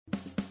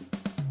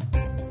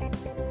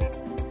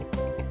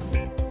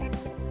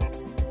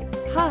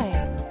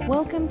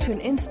Welcome to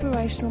an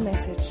inspirational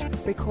message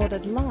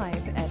recorded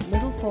live at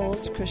Little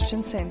Falls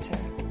Christian Center.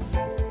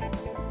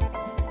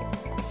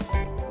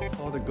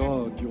 Father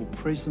God, your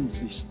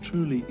presence is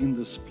truly in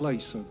this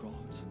place, oh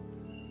God.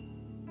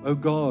 Oh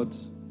God,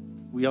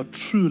 we are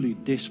truly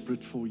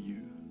desperate for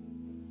you.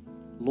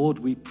 Lord,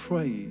 we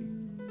pray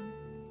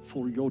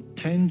for your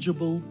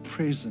tangible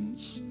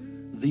presence,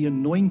 the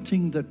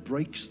anointing that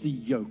breaks the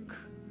yoke,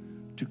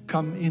 to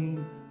come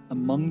in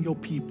among your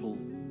people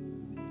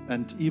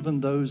and even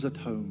those at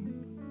home.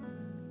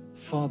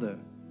 Father,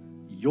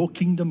 your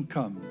kingdom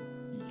come,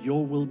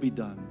 your will be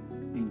done,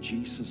 in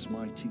Jesus'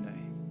 mighty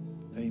name.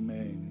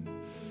 Amen.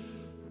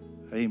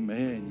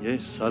 Amen.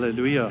 Yes,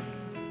 hallelujah.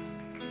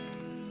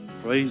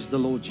 Praise the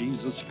Lord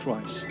Jesus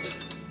Christ.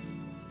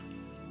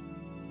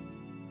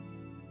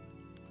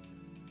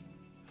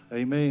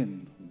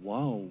 Amen.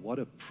 Wow, what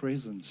a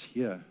presence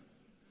here.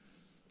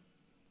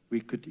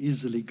 We could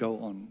easily go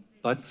on,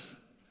 but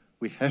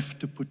we have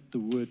to put the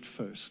word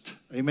first.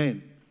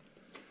 Amen.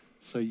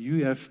 So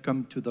you have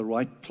come to the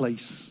right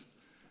place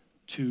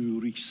to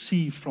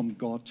receive from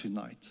God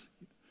tonight.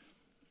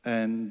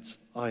 And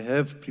I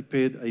have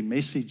prepared a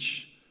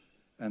message,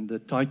 and the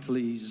title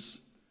is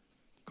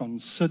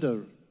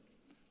Consider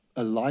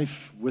a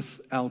Life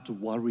Without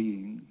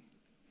Worrying.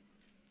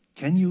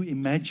 Can you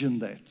imagine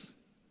that?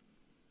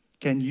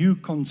 Can you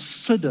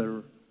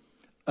consider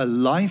a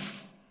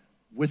life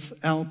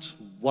without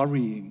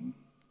worrying?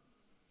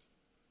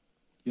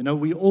 You know,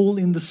 we're all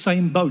in the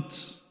same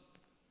boat.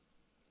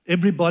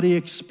 Everybody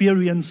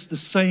experienced the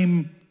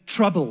same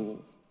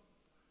trouble.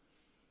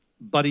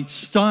 But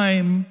it's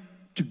time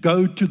to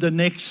go to the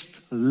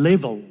next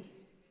level.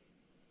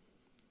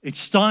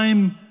 It's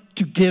time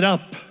to get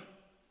up.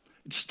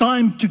 It's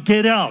time to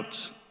get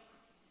out.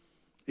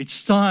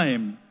 It's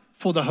time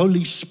for the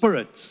Holy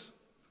Spirit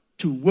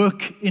to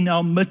work in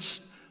our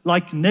midst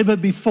like never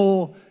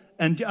before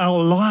and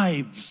our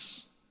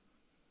lives.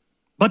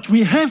 But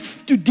we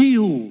have to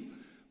deal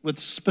with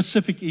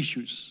specific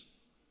issues.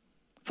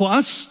 For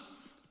us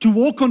to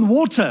walk on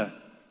water,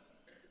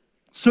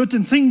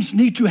 certain things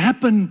need to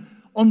happen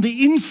on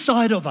the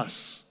inside of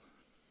us.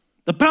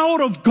 The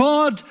power of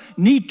God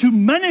need to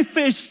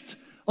manifest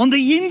on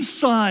the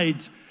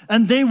inside,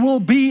 and there will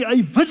be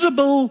a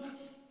visible,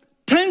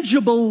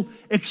 tangible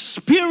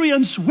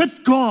experience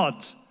with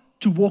God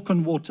to walk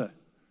on water.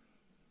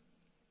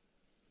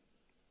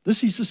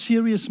 This is a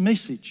serious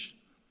message.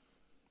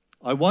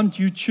 I want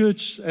you,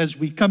 church, as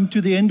we come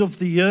to the end of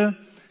the year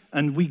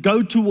and we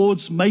go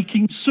towards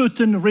making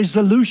certain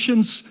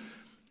resolutions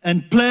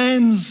and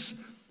plans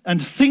and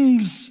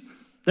things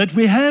that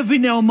we have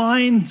in our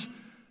mind,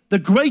 the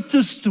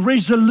greatest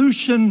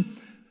resolution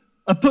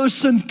a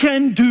person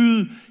can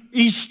do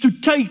is to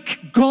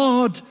take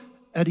God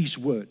at His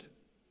word.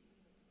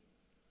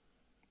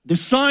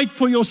 Decide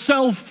for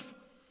yourself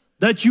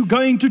that you're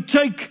going to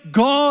take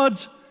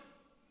God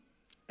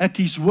at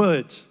His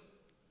word.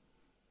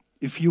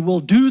 If you will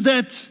do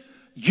that,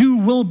 you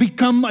will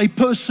become a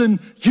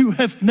person you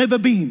have never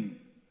been.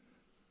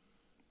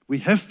 We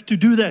have to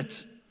do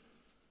that.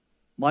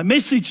 My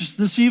message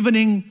this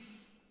evening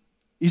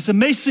is a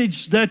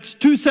message that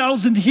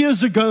 2,000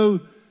 years ago,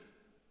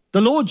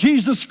 the Lord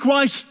Jesus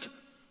Christ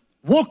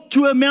walked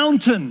to a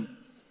mountain,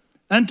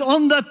 and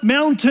on that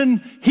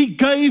mountain, He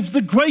gave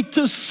the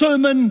greatest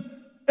sermon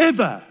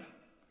ever.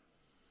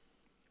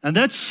 And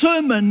that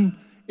sermon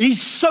is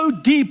so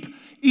deep,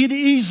 it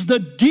is the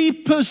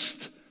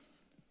deepest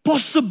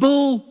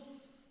possible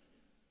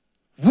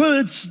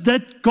words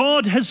that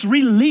God have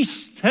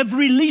released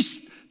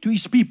to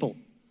His people.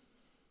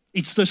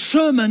 It's the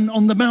Sermon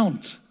on the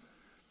Mount.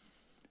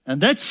 And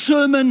that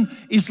sermon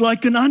is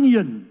like an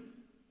onion.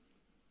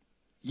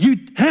 You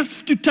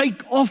have to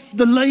take off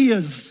the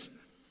layers.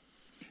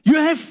 You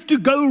have to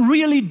go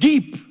really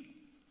deep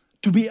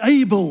to be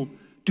able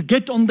to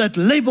get on that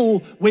level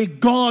where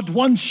God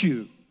wants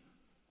you.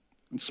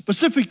 And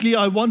specifically,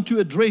 I want to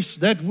address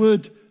that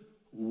word,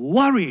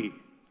 worry,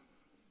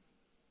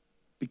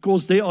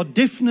 because there are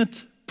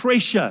definite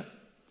pressure.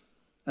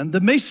 And the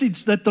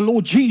message that the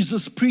Lord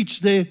Jesus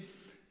preached there,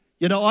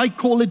 you know, I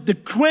call it the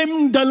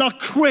creme de la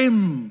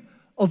creme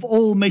of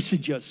all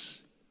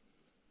messages.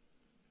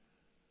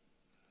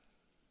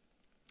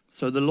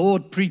 So the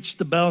Lord preached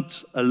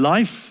about a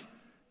life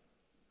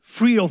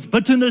free of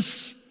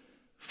bitterness,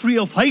 free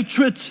of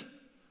hatred,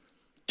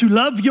 to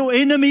love your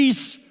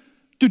enemies,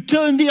 to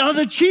turn the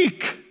other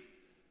cheek.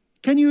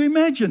 Can you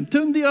imagine?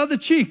 Turn the other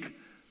cheek.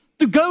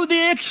 To go the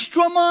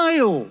extra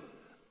mile.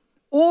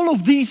 All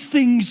of these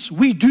things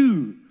we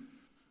do.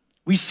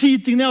 We see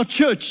it in our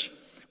church.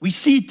 We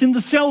see it in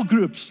the cell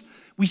groups.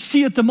 We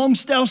see it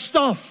amongst our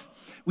staff.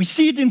 We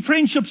see it in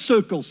friendship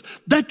circles,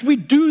 that we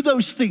do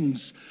those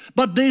things.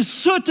 But there's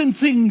certain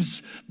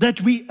things that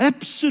we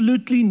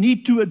absolutely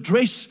need to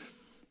address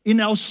in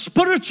our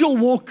spiritual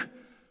walk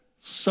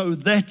so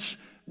that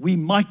we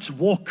might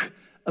walk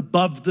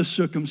above the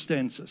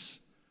circumstances.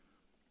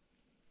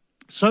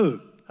 So,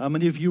 how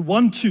many of you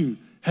want to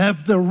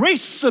have the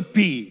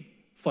recipe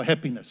for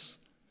happiness?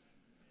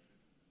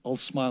 I'll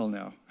smile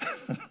now.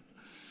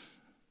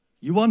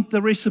 You want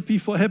the recipe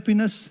for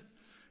happiness?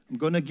 I'm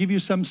going to give you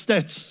some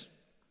stats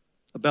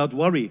about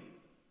worry.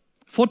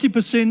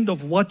 40%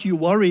 of what you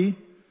worry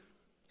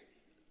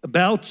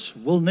about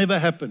will never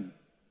happen.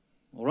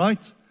 All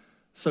right?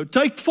 So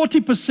take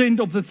 40%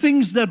 of the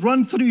things that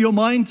run through your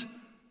mind,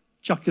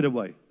 chuck it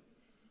away.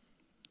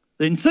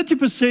 Then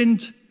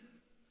 30%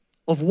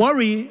 of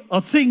worry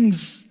are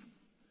things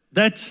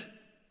that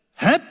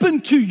happen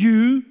to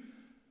you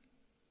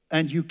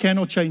and you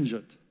cannot change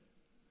it.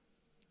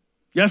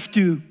 You have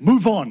to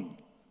move on.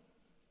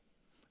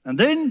 And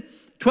then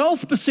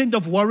 12%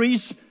 of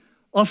worries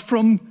are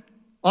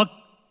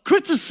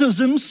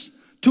criticisms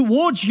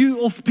towards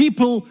you of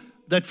people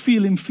that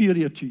feel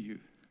inferior to you.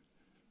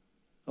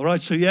 All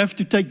right, so you have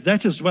to take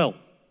that as well.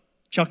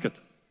 Chuck it.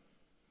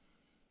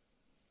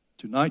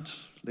 Tonight,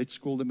 let's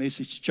call the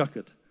message chuck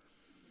it.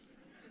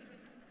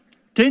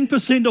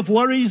 10% of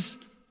worries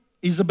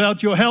is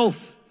about your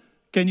health.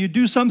 Can you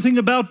do something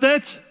about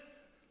that?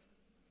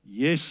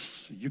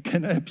 Yes, you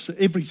can.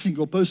 Every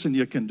single person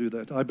here can do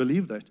that. I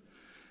believe that.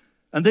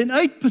 And then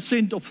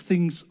 8% of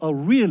things are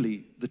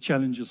really the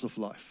challenges of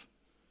life.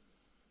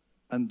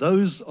 And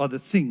those are the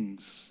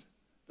things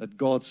that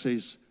God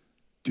says,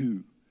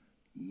 do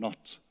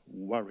not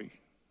worry.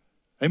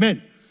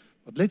 Amen.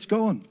 But let's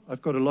go on.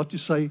 I've got a lot to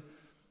say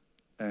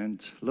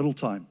and little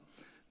time.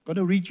 I'm going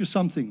to read you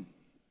something.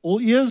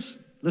 All ears,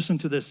 listen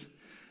to this.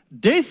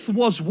 Death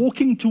was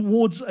walking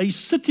towards a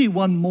city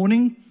one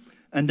morning,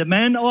 and a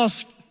man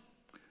asked,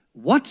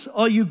 "What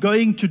are you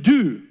going to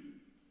do?"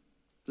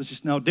 This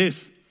is now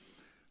death.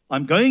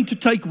 "I'm going to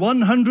take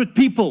 100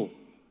 people."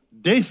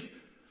 Death.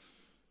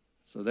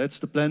 So that's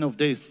the plan of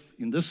death.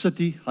 In this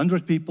city,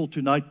 100 people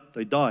tonight,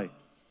 they die.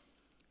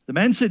 The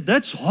man said,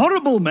 "That's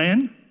horrible,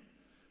 man."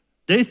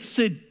 Death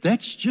said,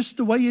 "That's just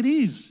the way it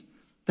is.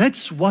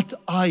 That's what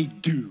I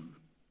do."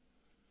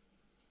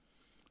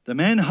 The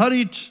man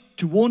hurried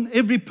to warn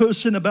every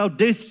person about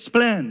death's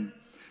plan.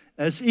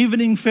 As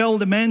evening fell,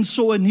 the man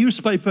saw a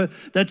newspaper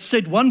that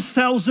said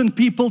 1,000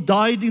 people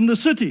died in the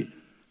city.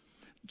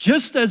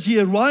 Just as he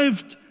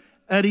arrived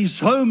at his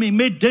home, he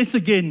met death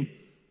again.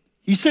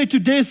 He said to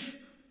death,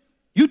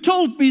 "You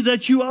told me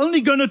that you were only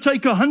going to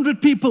take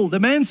 100 people." The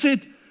man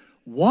said,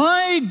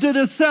 "Why did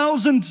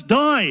 1,000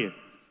 die?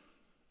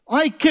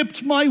 I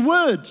kept my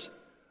word.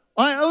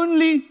 I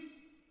only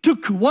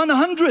took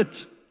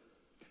 100.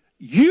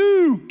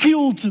 You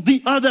killed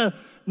the other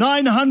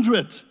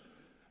 900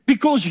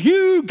 because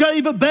you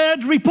gave a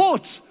bad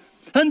report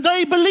and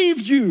they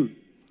believed you."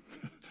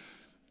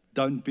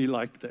 Don't be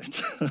like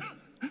that.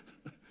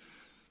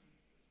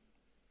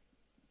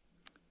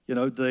 You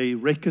know, they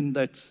reckon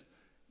that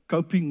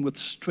coping with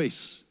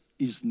stress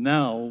is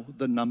now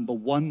the number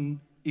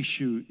one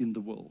issue in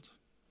the world.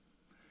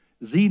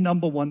 The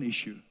number one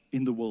issue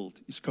in the world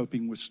is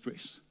coping with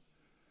stress.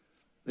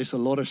 There's a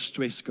lot of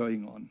stress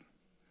going on,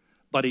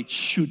 but it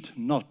should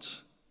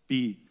not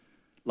be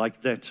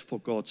like that for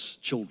God's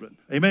children.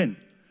 Amen.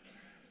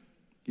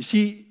 You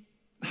see,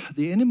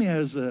 the enemy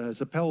has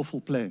a powerful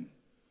plan.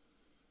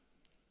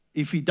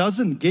 If he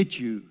doesn't get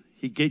you,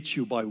 he gets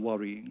you by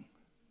worrying.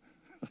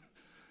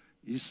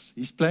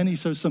 His plan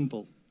is so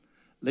simple.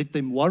 Let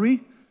them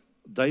worry,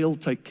 they'll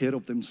take care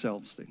of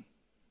themselves then.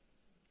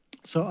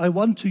 So I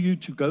want you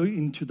to go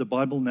into the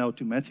Bible now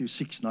to Matthew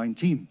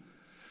 6:19.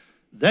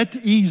 That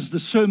is the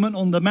Sermon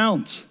on the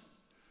Mount.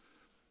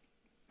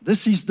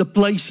 This is the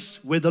place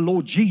where the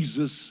Lord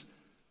Jesus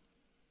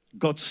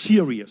got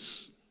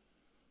serious.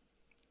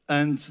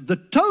 And the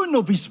tone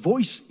of his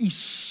voice is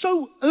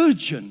so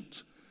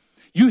urgent.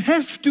 You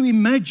have to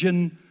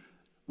imagine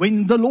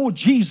when the Lord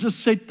Jesus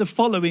said the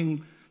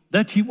following,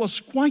 that he was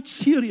quite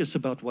serious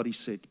about what he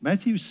said.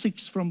 Matthew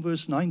 6 from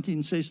verse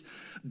 19 says,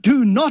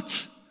 "Do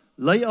not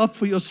lay up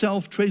for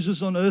yourself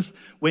treasures on earth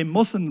where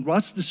moth and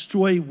rust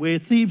destroy, where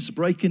thieves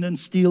break in and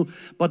steal,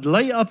 but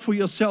lay up for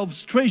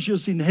yourselves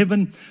treasures in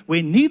heaven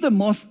where neither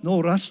moth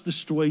nor rust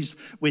destroys,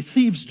 where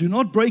thieves do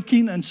not break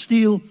in and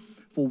steal,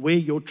 for where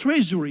your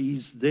treasure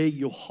is, there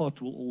your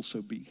heart will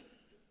also be."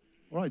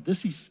 All right,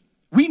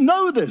 we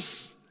know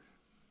this.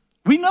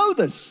 We know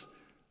this.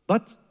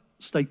 But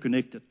stay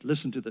connected.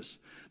 Listen to this.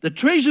 The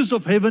treasures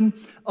of heaven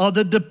are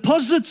the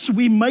deposits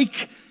we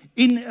make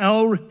in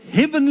our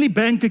heavenly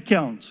bank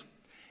account.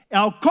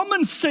 Our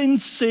common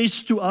sense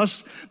says to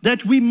us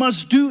that we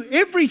must do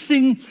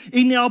everything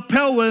in our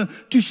power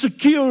to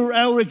secure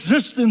our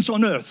existence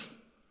on earth.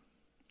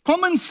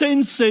 Common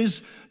sense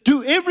says,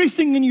 do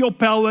everything in your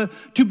power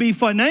to be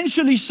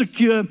financially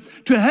secure,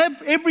 to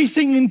have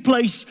everything in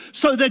place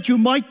so that you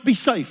might be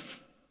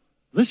safe.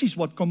 This is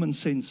what common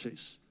sense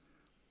says.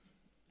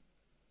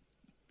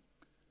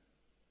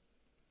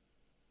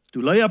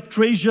 To lay up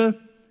treasure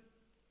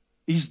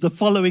is the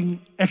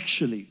following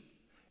actually.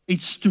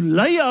 It's to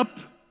lay up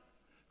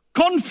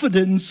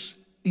confidence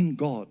in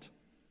God.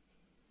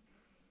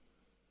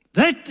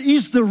 That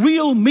is the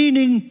real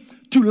meaning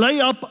to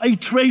lay up a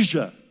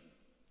treasure.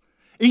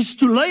 Is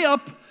to lay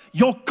up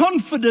your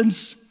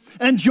confidence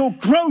and your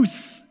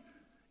growth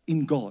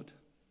in God.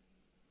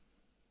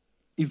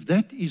 If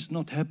that is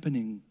not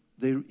happening,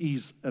 there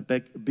is a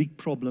big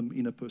problem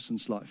in a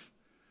person's life.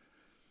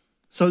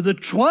 So the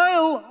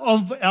trial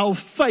of our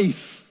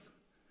faith,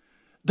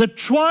 the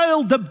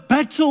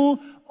battle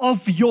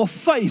of your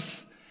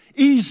faith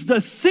is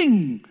the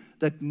thing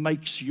that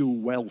makes you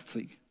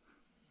wealthy.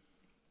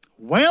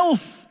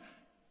 Wealth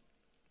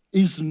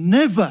is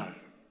never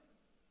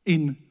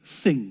in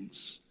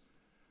things.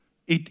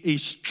 It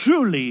is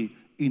truly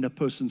in a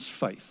person's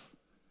faith.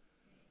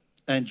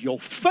 And your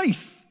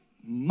faith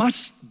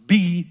must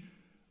be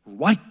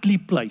rightly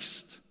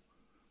placed.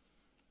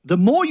 The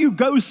more you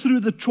go through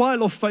the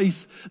trial of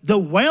faith, the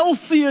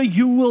wealthier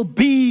you will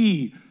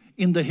be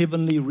in the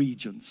heavenly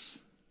regions.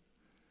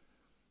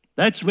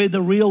 That's where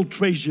the real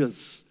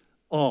treasures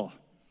are.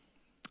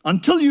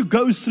 Until you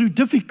go through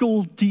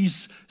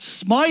difficulties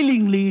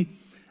smilingly,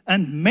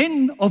 and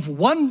men will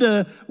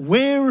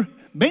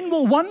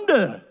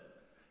wonder,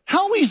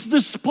 how is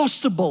this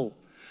possible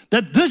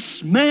that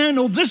this man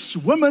or this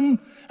woman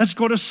has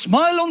got a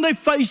smile on their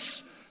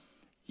face,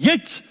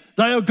 yet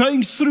they are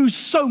going through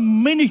so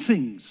many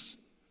things?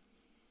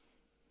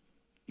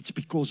 It's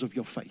because of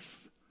your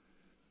faith.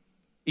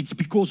 It's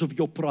because of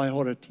your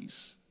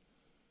priorities.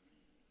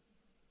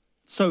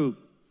 So,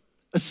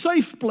 a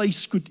safe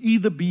place could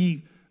either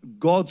be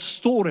God's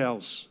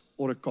storehouse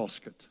or a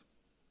casket.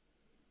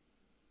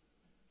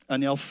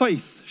 And our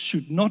faith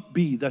should not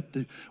be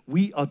that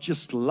we are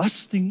just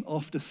lusting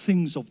after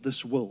things of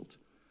this world.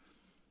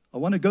 I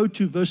want to go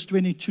to verse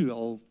 22.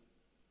 I'll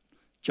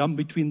jump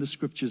between the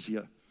scriptures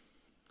here.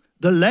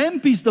 The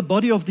lamp is the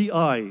body of the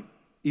eye.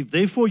 If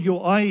therefore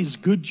your eye is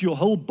good, your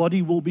whole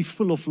body will be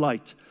full of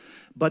light.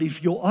 But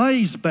if your eye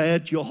is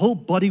bad, your whole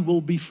body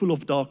will be full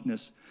of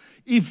darkness.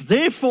 If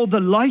therefore the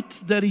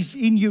light that is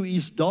in you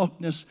is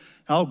darkness,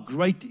 how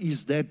great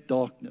is that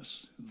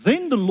darkness?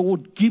 Then the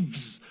Lord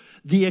gives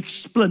the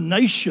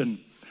explanation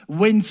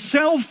when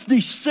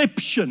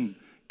self-deception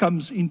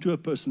comes into a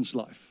person's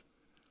life.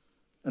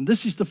 And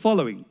this is the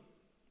following.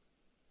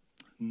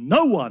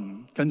 No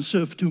one can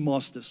serve two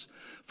masters,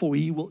 for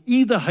he will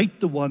either hate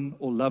the one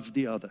or love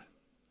the other.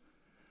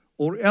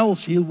 Or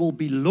else he will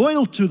be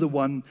loyal to the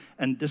one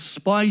and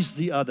despise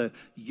the other.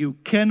 You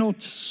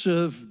cannot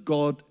serve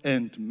God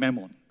and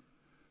mammon.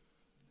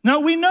 Now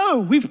we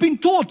know, we've been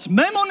taught,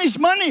 mammon is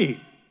money.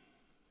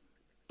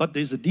 But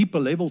there's a deeper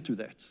level to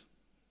that.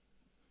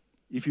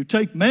 If you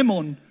take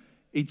mammon,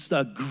 it's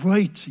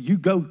you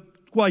go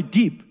quite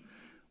deep.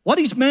 What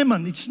is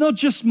mammon? It's not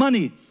just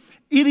money.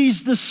 It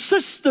is the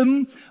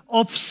system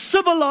of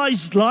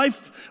civilized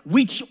life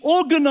which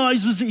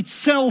organizes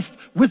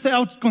itself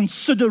without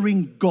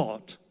considering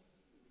God.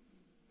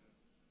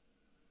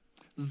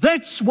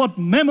 That's what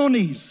mammon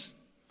is.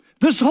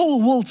 This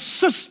whole world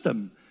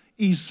system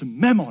is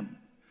mammon.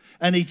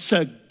 And it's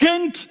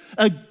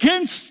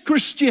against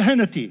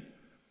Christianity.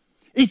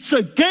 It's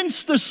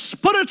against the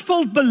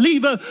spirit-filled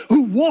believer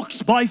who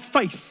walks by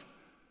faith.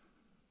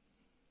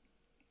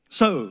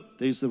 So,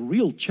 there's a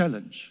real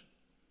challenge.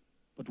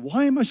 But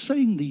why am I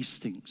saying these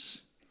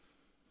things?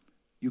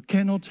 You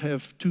cannot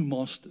have two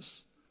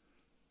masters.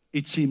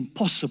 It's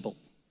impossible.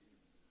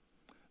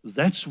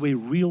 That's where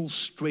real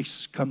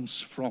stress comes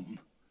from.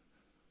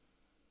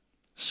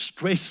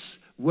 Stress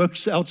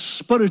works out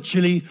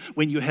spiritually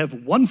when you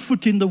have one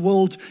foot in the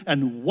world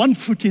and one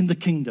foot in the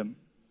kingdom.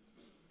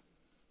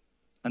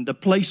 And the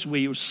place where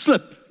you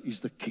slip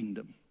is the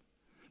kingdom.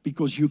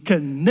 Because you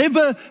can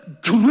never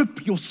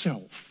grip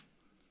yourself.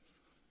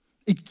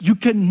 You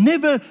can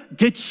never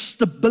get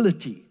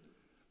stability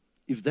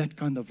if that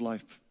kind of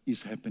life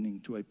is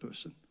happening to a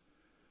person.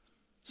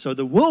 So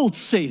the world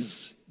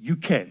says you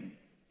can.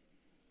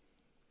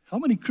 How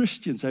many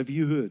Christians have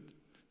you heard?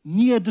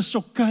 Nee, dis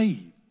okay.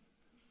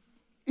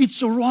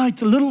 It's all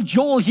right, a little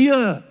Joel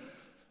here.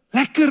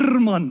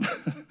 Lekker man.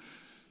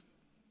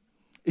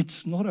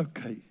 It's not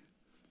okay.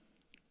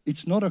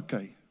 It's not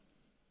okay.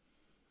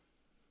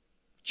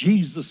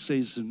 Jesus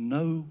says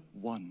no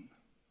one.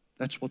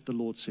 That's what the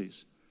Lord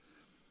says.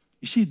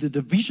 You see, the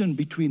division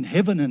between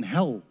heaven and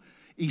hell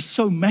is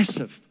so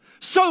massive.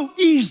 So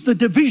is the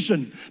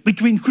division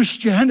between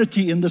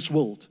Christianity in this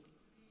world.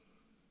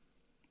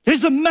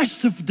 There's a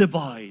massive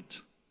divide.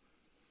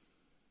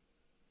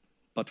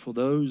 But for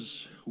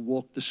those who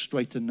walk the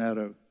straight and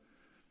narrow,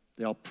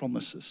 there are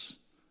promises.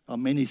 There are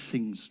many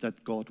things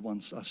that God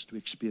wants us to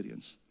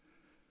experience.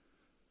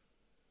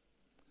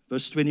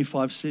 Verse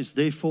 25 says,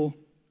 therefore,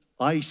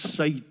 I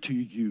say to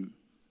you,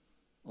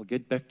 I'll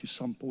get back to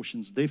some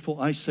portions. Therefore,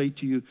 I say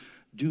to you,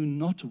 do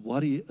not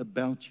worry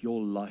about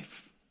your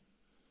life.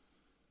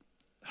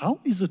 How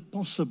is it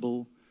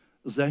possible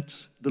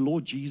that the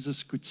Lord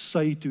Jesus could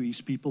say to his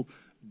people,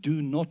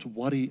 do not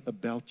worry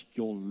about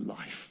your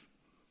life?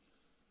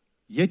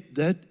 Yet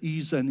that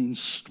is an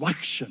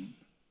instruction.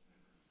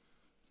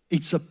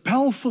 It's a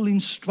powerful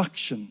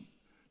instruction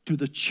to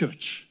the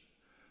church.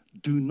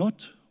 Do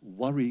not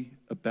worry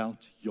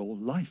about your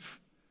life.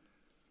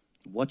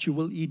 What you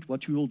will eat,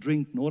 what you will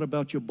drink, nor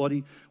about your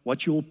body,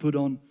 what you will put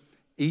on.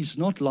 Is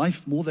not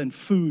life more than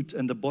food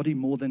and the body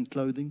more than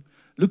clothing?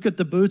 Look at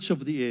the birds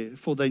of the air,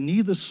 for they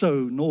neither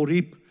sow nor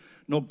reap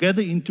nor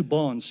gather into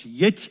barns,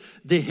 yet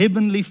the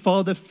heavenly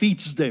Father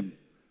feeds them.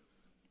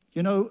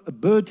 You know, a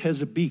bird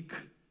has a beak,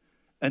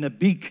 and a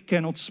beak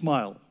cannot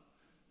smile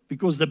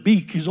because the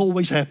beak is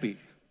always happy.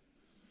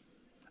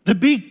 The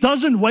beak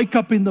doesn't wake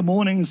up in the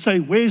morning and say,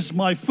 "Where's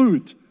my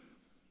food?"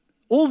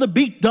 All the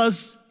beak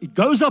does, it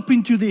goes up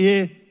into the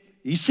air,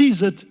 he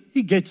sees it,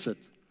 he gets it.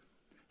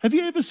 Have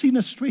you ever seen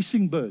a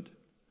stressing bird?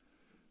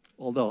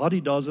 Well, the Hardy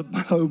does at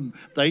home,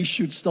 they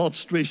should start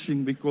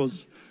stressing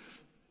because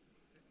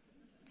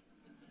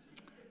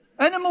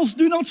animals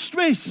do not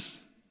stress.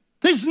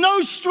 There's no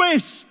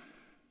stress.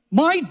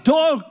 My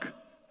dog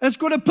has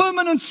got a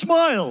permanent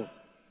smile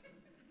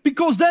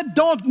because that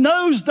dog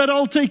knows that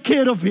I'll take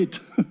care of it.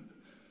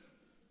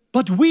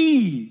 But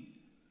we,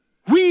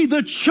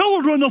 the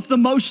children of the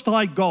Most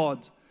High God,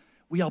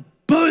 we are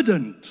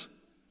burdened.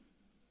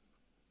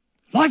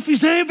 Life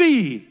is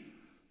heavy.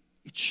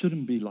 It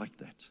shouldn't be like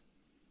that.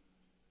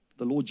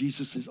 The Lord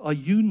Jesus says, "Are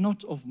you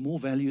not of more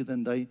value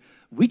than they?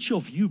 Which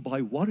of you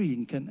by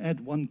worrying can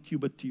add 1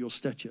 cubit to your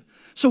stature?"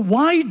 So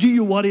why do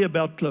you worry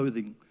about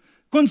clothing?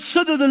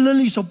 Consider the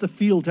lilies of the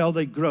field, how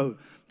they grow.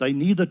 They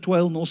neither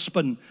toil nor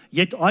spin.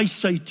 Yet I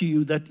say to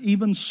you that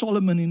even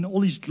Solomon in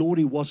all his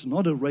glory was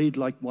not arrayed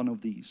like one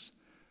of these.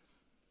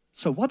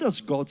 So what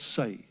does God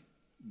say?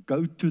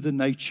 Go to the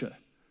nature.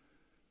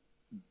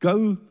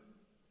 Go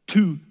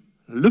to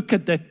look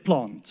at that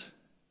plant.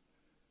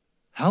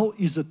 How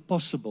is it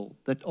possible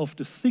that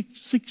after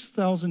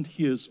 6,000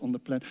 years on the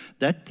planet,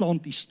 that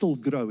plant is still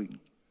growing?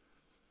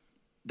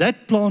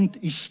 That plant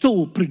is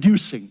still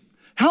producing.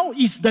 How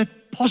is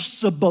that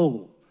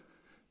possible?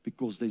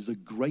 Because there's a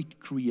great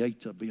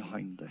creator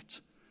behind that.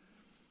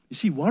 You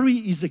see, worry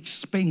is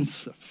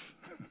expensive.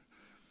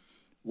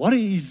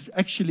 Worry is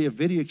actually a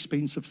very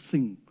expensive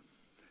thing.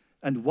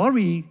 And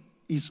worry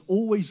is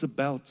always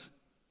about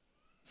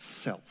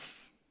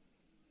self.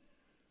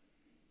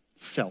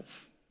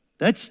 Self.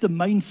 That's the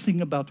main thing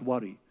about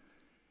worry.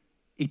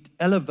 It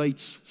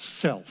elevates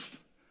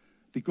self.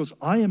 Because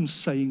I am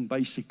saying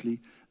basically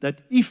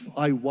that if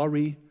I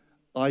worry,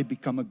 I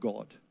become a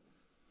god.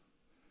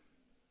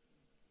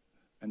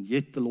 And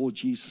yet the Lord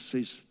Jesus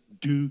says,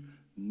 do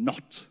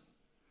not.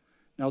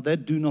 Now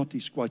that do not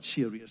is quite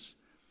serious.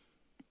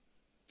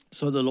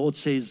 So the Lord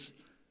says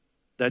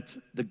that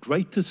the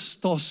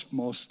greatest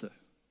taskmaster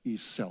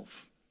is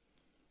self.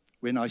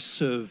 When I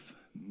serve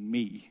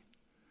me,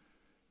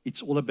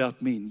 it's all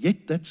about me. And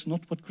yet that's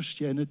not what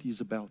Christianity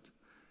is about.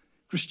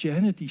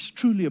 Christianity is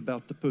truly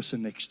about the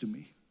person next to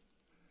me.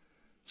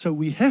 So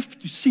we have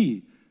to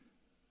see,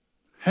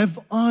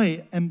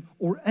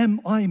 am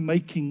I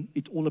making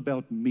it all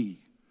about me?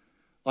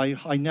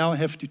 I now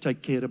have to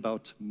take care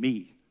about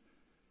me.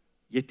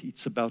 Yet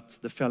it's about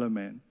the fellow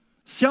man.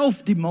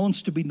 Self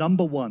demands to be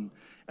number one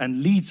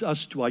and leads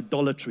us to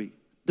idolatry,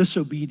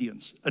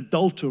 disobedience,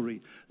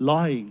 adultery,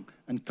 lying,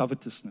 and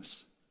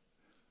covetousness.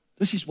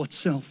 This is what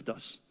self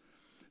does.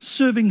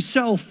 Serving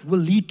self will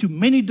lead to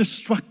many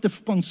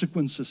destructive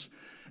consequences.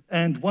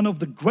 And one of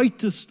the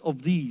greatest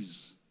of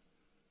these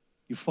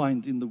you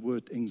find in the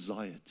word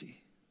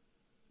anxiety.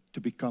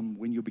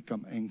 When you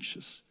become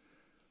anxious.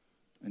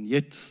 And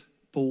yet,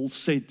 Paul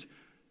said,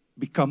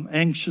 become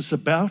anxious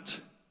about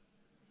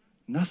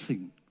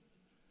nothing.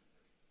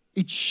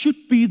 It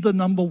should be the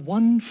number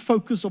one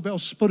focus of our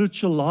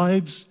spiritual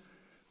lives,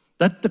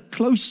 that the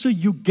closer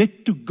you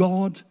get to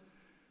God,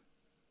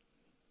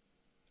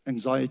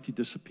 anxiety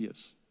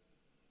disappears.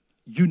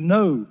 You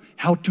know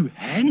how to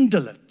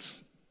handle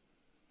it.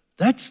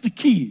 That's the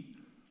key.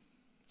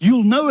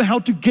 You'll know how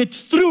to get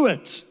through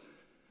it.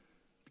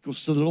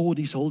 Because the Lord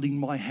is holding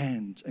my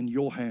hand and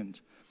your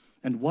hand.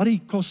 And worry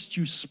costs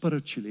you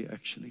spiritually,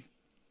 actually.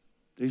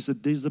 There's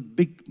a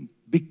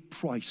big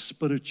price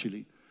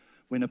spiritually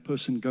when a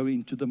person goes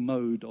into the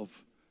mode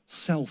of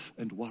self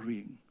and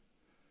worrying.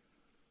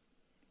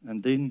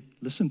 And then,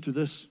 listen to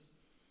this.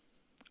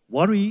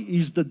 Worry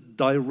is the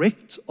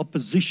direct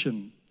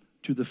opposition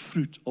to the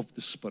fruit of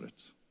the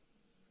Spirit.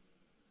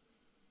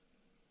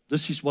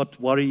 This is what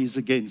worry is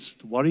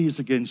against. Worry is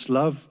against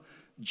love,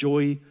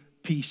 joy,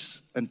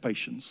 peace, and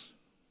patience.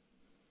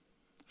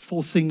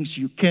 4 things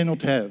you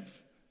cannot have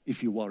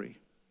if you worry.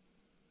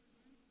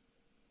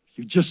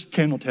 You just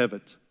cannot have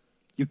it.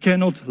 You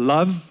cannot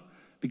love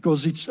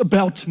because it's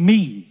about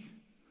me.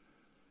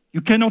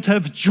 You cannot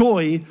have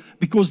joy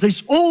because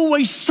there's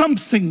always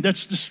something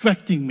that's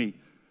distracting me.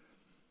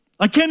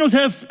 I cannot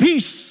have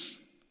peace.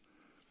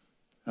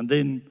 And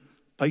then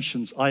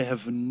patience. I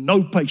have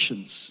no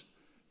patience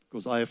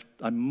because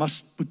I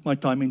must put my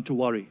time into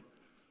worry.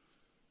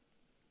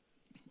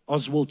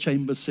 Oswald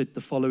Chambers said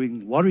the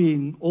following: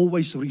 worrying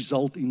always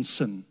results in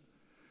sin.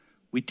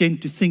 We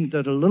tend to think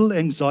that a little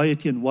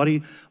anxiety and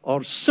worry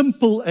are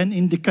simple an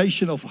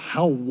indication of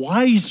how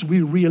wise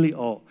we really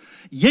are.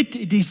 Yet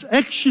it is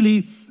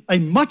actually a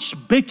much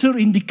better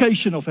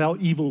indication of how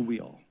evil we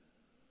are.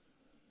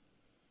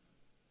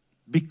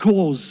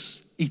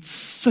 Because it's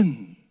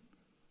sin.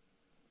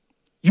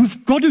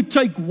 You've got to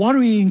take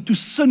worrying to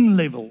sin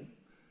level.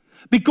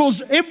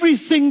 Because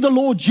everything the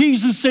Lord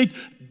Jesus said,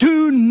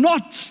 do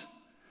not.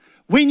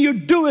 When you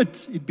do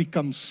it, it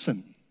becomes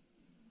sin.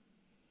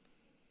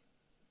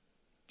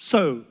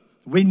 So,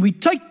 when we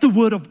take the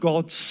Word of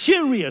God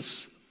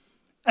serious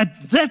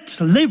at that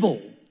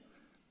level,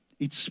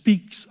 it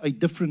speaks a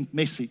different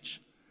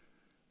message.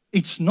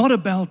 It's not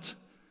about,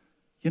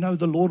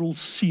 the Lord will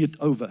see it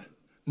over.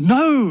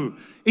 No,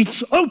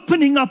 it's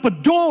opening up a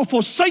door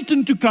for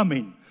Satan to come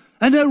in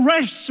and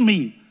harass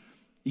me.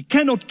 He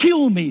cannot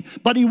kill me,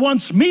 but he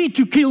wants me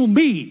to kill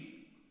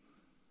me.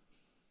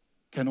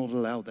 Cannot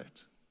allow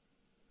that.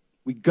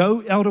 We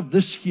go out of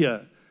this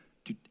here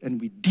and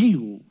we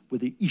deal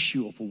with the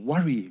issue of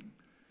worrying.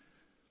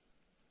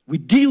 We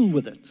deal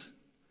with it.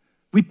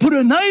 We put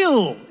a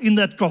nail in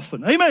that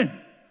coffin. Amen.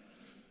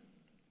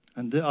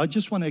 And I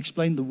just want to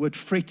explain the word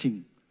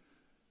fretting.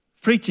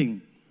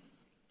 Fretting.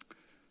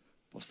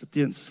 Pastor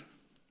Tiens.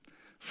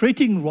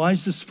 Fretting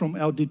rises from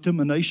our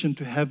determination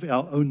to have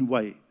our own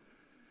way.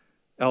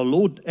 Our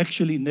Lord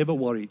actually never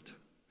worried.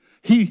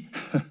 The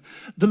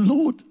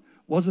Lord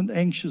wasn't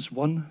anxious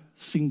one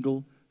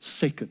single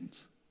second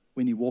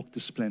when he walked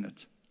this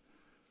planet.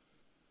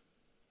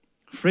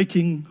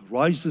 Fretting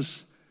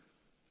rises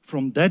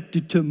from that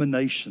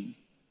determination.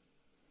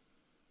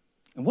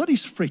 And what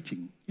is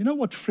fretting? You know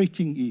what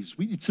fretting is?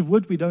 It's a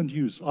word we don't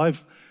use.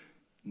 I've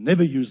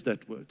never used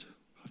that word.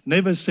 I've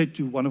never said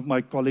to one of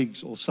my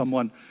colleagues or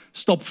someone,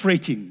 stop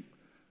fretting.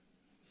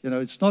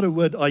 It's not a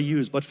word I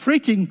use. But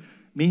fretting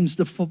means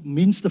the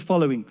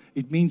following.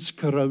 It means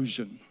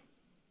corrosion.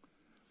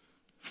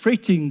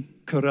 Fretting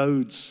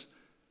corrodes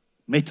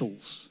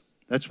metals.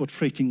 That's what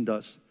fretting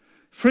does.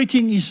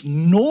 Fretting is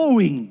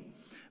gnawing,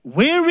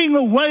 wearing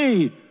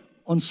away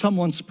on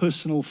someone's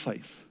personal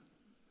faith.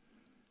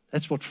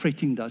 That's what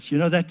fretting does.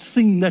 That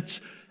thing that's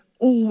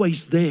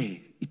always there.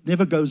 It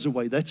never goes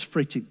away. That's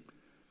fretting.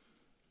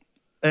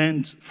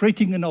 And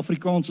fretting in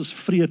Afrikaans is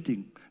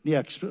vreting.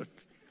 Nee,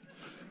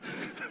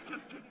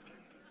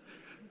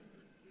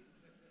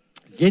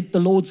 Yet the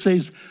Lord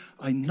says,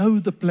 I know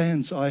the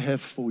plans I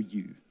have for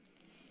you.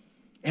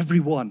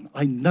 Everyone,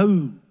 I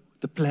know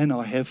the plan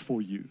I have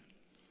for you.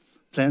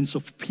 Plans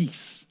of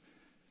peace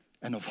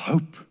and of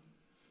hope.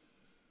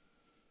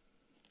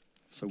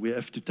 So we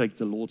have to take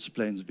the Lord's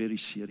plans very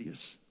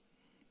serious.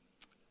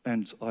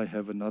 And I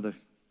have another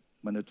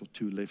minute or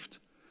two left.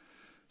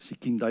 See,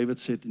 King David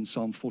said in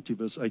Psalm 40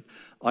 verse 8,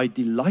 I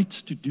delight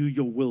to do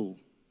your will,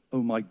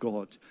 O my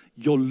God.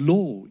 Your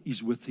law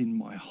is within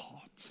my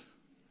heart.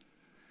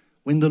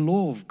 When the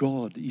law of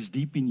God is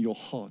deep in your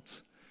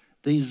heart,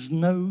 there is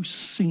no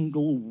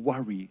single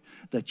worry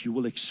that you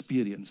will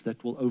experience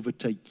that will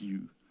overtake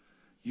you.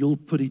 You'll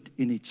put it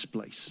in its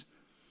place.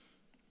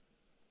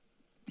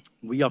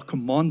 We are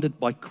commanded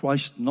by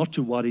Christ not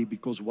to worry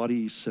because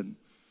worry is sin.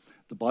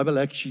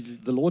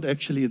 The Lord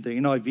actually in the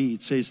NIV,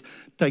 it says,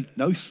 take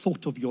no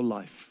thought of your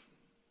life.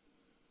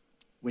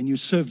 When you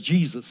serve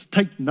Jesus,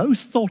 take no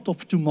thought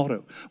of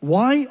tomorrow.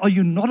 Why are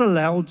you not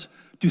allowed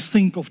to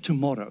think of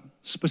tomorrow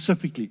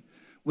specifically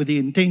with the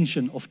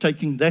intention of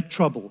taking that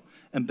trouble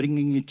and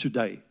bringing it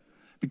today?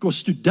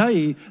 Because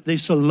today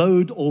there's a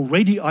load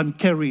already I'm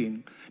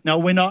carrying. Now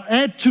when I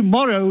add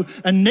tomorrow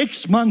and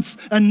next month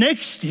and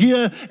next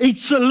year,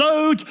 it's a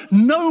load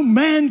no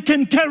man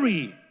can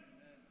carry.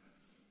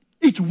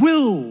 It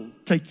will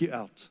take you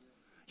out.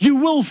 You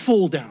will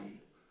fall down.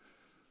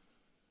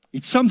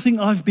 It's something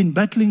I've been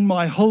battling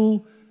my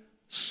whole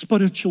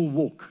spiritual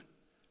walk,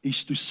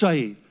 is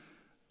to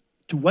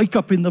wake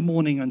up in the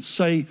morning and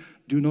say,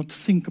 do not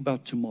think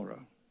about tomorrow.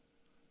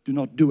 Do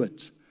not do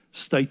it.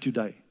 Stay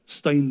today.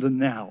 Stay in the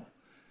now.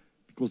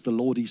 Because the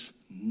Lord is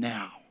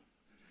now.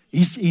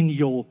 He's in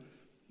your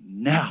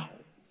now.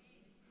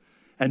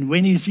 And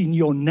when He's in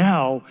your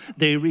now,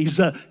 there is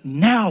a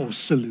now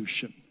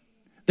solution.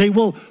 There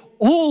will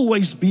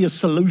always be a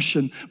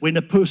solution when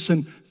a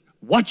person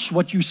watch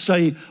what you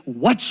say,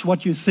 watch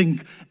what you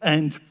think,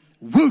 and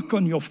work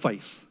on your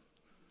faith.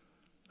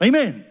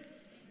 Amen.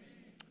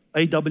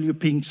 A.W.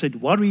 Pink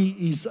said, worry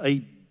is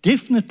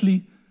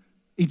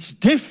it's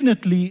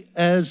definitely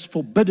as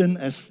forbidden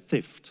as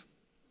theft.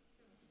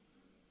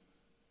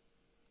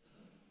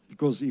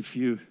 Because if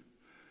you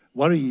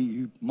worry,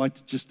 you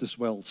might just as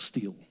well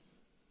steal,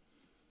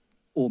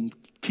 or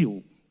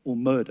kill, or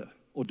murder,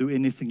 or do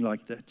anything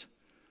like that.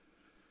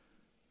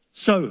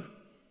 So,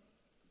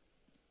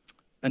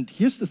 and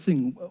here's the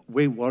thing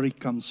where worry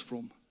comes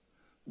from.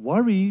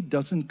 Worry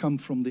doesn't come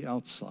from the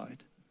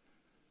outside.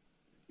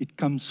 It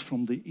comes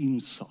from the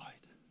inside.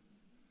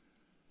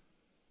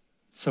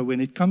 So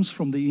when it comes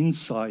from the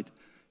inside,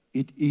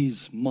 it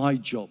is my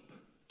job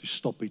to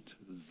stop it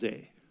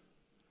there.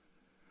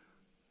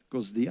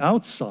 Because the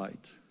outside,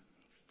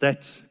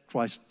 that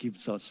Christ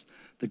gives us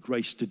the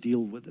grace to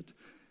deal with it.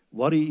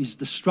 Worry is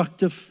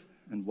destructive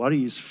and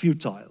worry is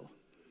futile.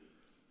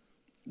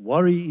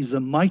 Worry is a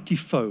mighty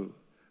foe,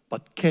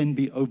 but can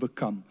be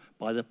overcome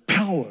by the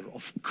power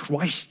of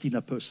Christ in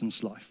a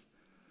person's life.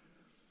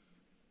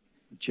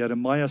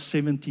 Jeremiah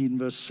 17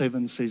 verse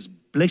 7 says,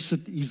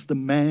 blessed is the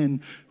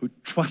man who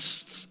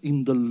trusts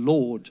in the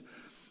Lord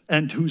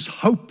and whose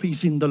hope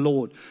is in the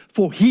Lord.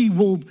 For he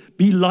will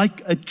be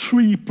like a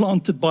tree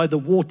planted by the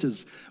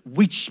waters,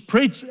 which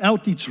spreads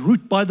out its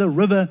root by the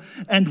river,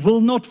 and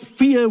will not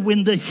fear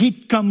when the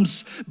heat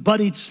comes,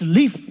 but its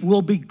leaf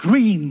will be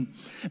green,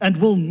 and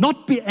will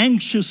not be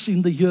anxious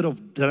in the year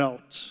of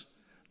drought,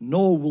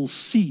 nor will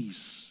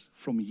cease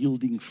from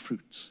yielding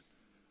fruit.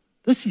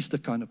 This is the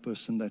kind of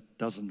person that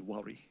doesn't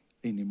worry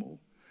anymore.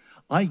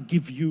 I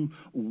give you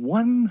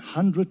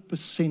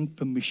 100%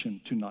 permission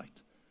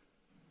tonight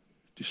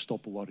to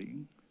stop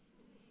worrying.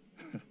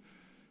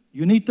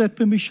 You need that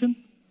permission?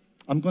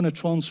 I'm going to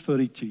transfer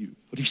it to you.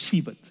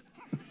 Receive it.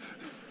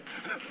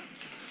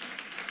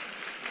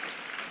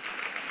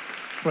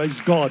 Praise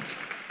God.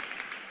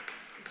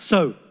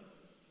 So,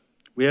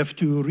 we have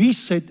to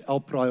reset our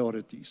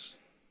priorities.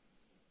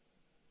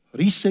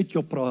 Reset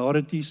your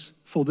priorities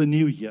for the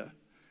new year.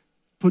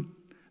 Put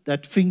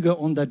that finger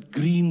on that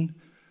green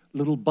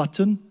little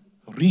button,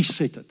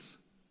 reset it.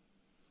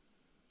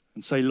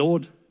 And say,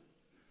 Lord,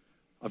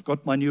 I've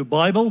got my new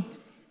Bible.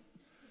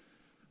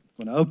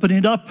 I'm going to open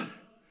it up.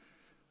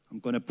 I'm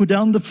going to put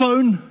down the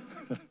phone,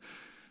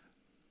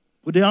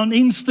 put down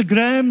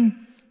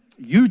Instagram,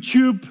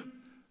 YouTube,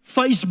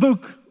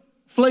 Facebook.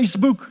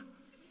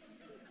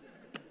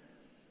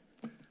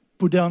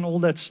 Put down all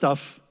that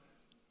stuff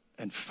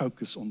and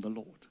focus on the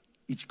Lord.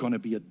 It's going to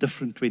be a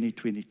different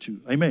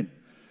 2022. Amen.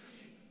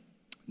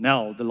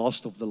 Now, the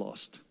last of the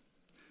last.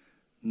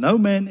 No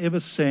man ever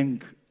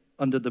sank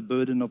under the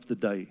burden of the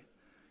day.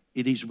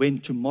 It is when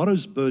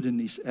tomorrow's burden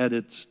is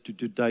added to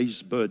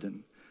today's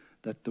burden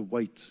that the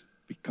weight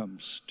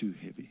becomes too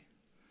heavy.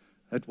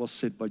 That was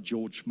said by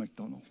George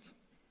MacDonald.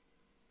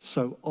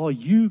 So are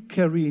you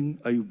carrying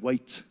a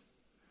weight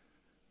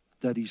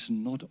that is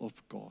not of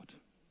God?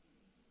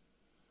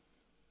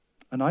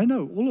 And I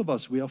know all of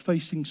us, we are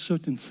facing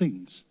certain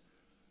things,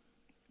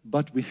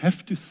 but we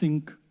have to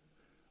think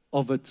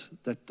of it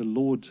that the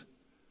Lord,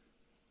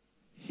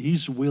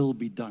 His will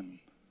be done.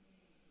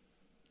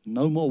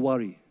 No more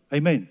worry.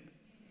 Amen.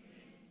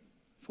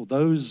 For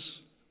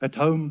those at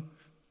home,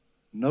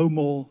 no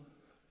more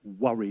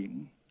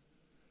worrying.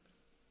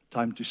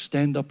 Time to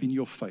stand up in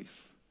your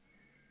faith.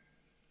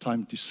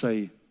 Time to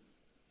say,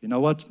 you know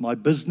what, my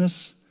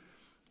business,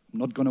 I'm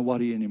not going to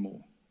worry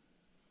anymore.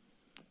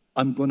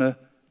 I'm going to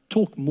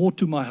talk more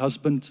to my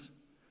husband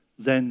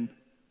than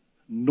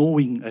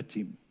gnawing at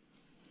him.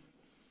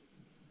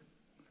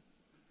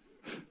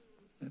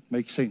 That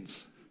makes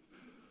sense.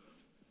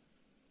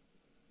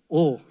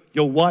 Or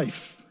your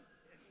wife,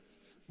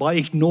 by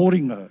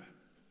ignoring her.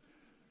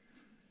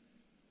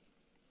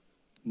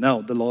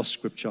 Now, the last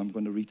scripture I'm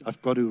going to read.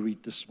 I've got to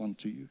read this one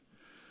to you.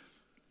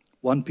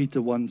 1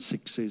 Peter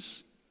 1:6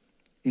 says,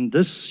 in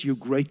this you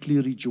greatly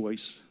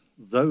rejoice,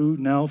 though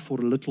now for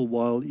a little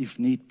while, if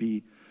need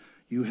be,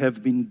 you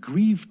have been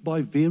grieved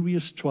by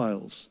various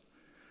trials,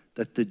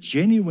 that the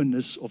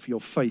genuineness of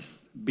your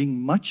faith, being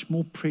much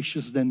more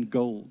precious than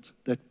gold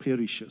that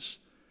perishes,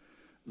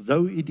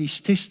 though it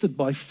is tested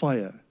by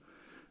fire,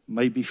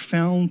 may be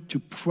found to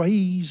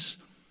praise,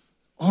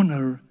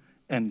 honor,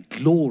 and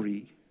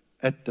glory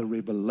at the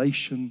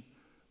revelation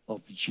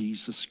of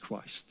Jesus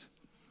Christ.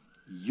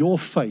 Your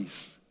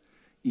faith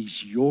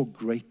is your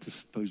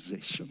greatest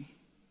possession.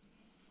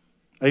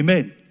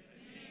 Amen.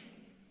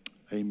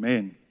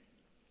 Amen.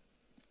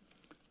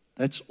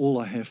 That's all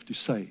I have to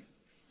say.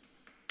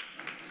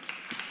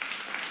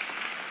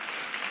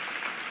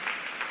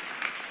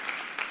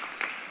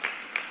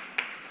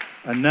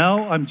 And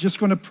now I'm just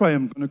going to pray.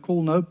 I'm going to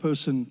call no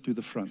person to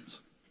the front.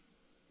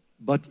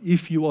 But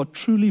if you are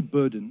truly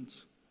burdened,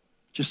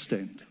 just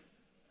stand.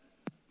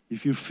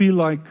 If you feel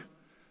like,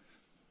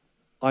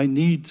 I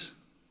need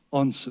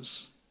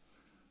answers,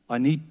 I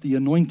need the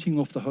anointing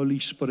of the Holy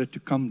Spirit to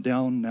come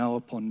down now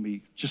upon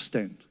me, just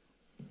stand.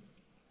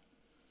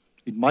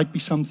 It might be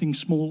something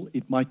small,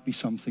 it might be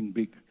something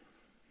big.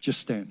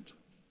 Just stand.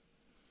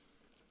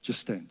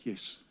 Just stand,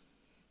 yes.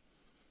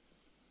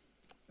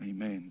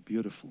 Amen.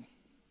 Beautiful.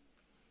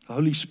 The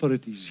Holy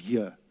Spirit is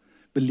here.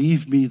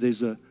 Believe me,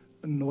 there's an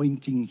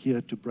anointing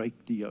here to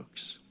break the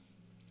yokes.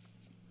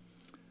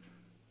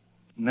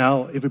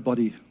 Now,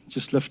 everybody,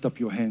 just lift up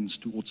your hands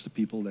towards the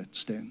people that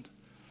stand.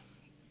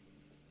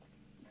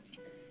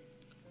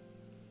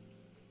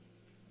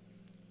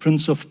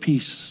 Prince of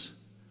Peace,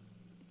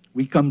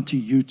 we come to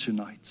you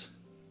tonight.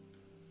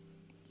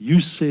 You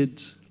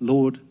said,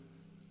 Lord,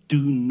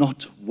 do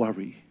not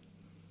worry.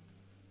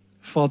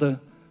 Father,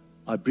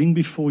 I bring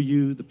before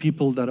you the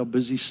people that are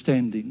busy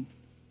standing.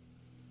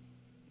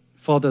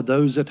 Father,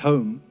 those at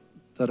home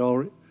that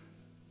are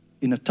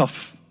in a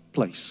tough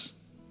place.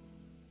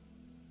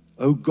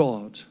 Oh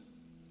God,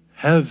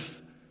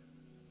 have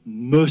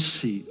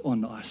mercy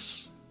on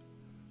us.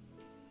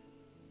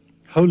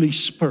 Holy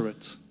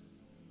Spirit,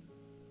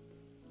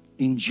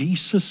 in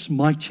Jesus'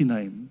 mighty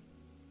name,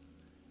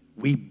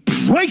 we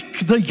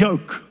break the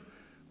yoke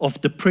of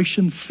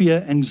depression,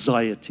 fear,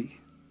 anxiety.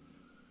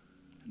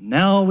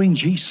 Now in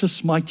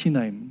Jesus' mighty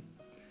name,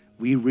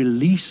 we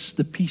release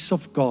the peace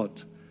of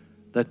God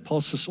that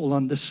passes all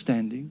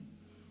understanding.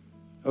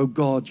 Oh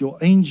God, your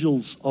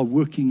angels are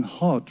working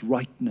hard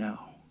right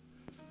now.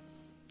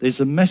 There's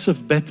a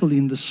massive battle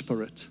in the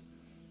Spirit.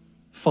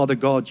 Father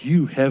God,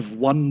 you have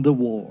won the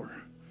war.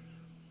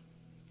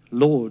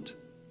 Lord,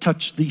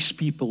 touch these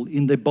people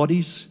in their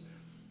bodies,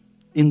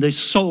 in their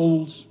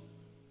souls,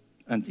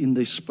 and in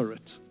their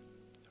spirit.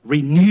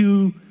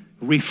 Renew,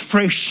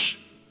 refresh.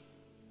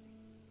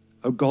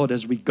 Oh God,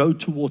 as we go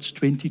towards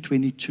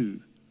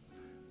 2022,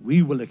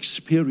 we will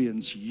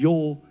experience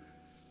your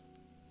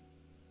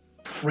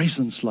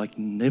presence like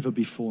never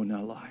before in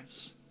our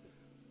lives.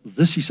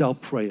 This is our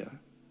prayer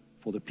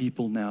for the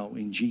people now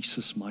in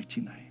Jesus'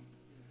 mighty name.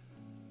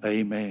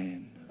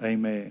 Amen.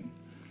 Amen.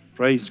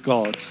 Praise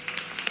God.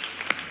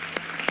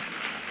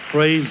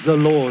 Praise the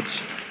Lord.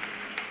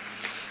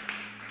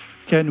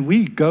 Can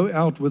we go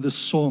out with a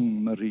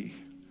song, Marie?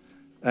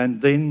 And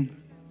then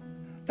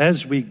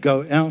as we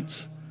go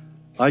out,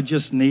 I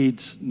just need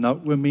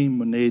Naomi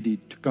Monedi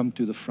to come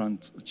to the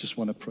front. I just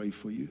want to pray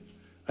for you.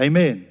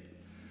 Amen.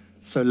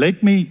 So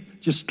let me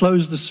just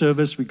close the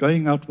service. We're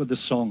going out with a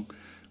song.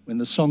 When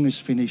the song is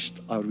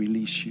finished, I'll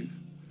release you.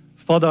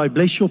 Father, I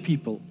bless your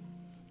people.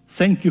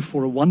 Thank you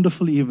for a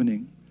wonderful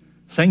evening.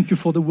 Thank you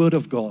for the word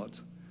of God.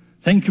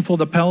 Thank you for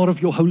the power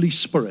of your Holy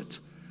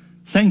Spirit.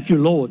 Thank you,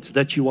 Lord,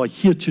 that you are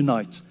here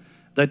tonight.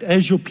 That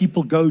as your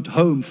people go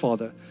home,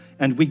 Father,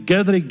 and we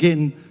gather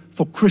again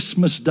for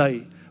Christmas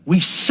Day, we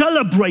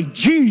celebrate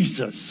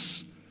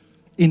Jesus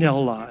in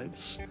our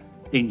lives.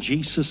 In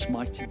Jesus'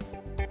 mighty name.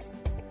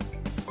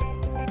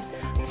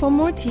 For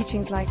more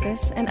teachings like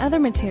this and other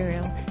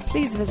material,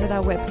 please visit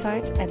our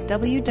website at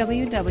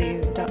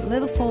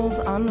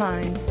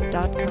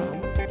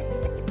www.littlefallsonline.com.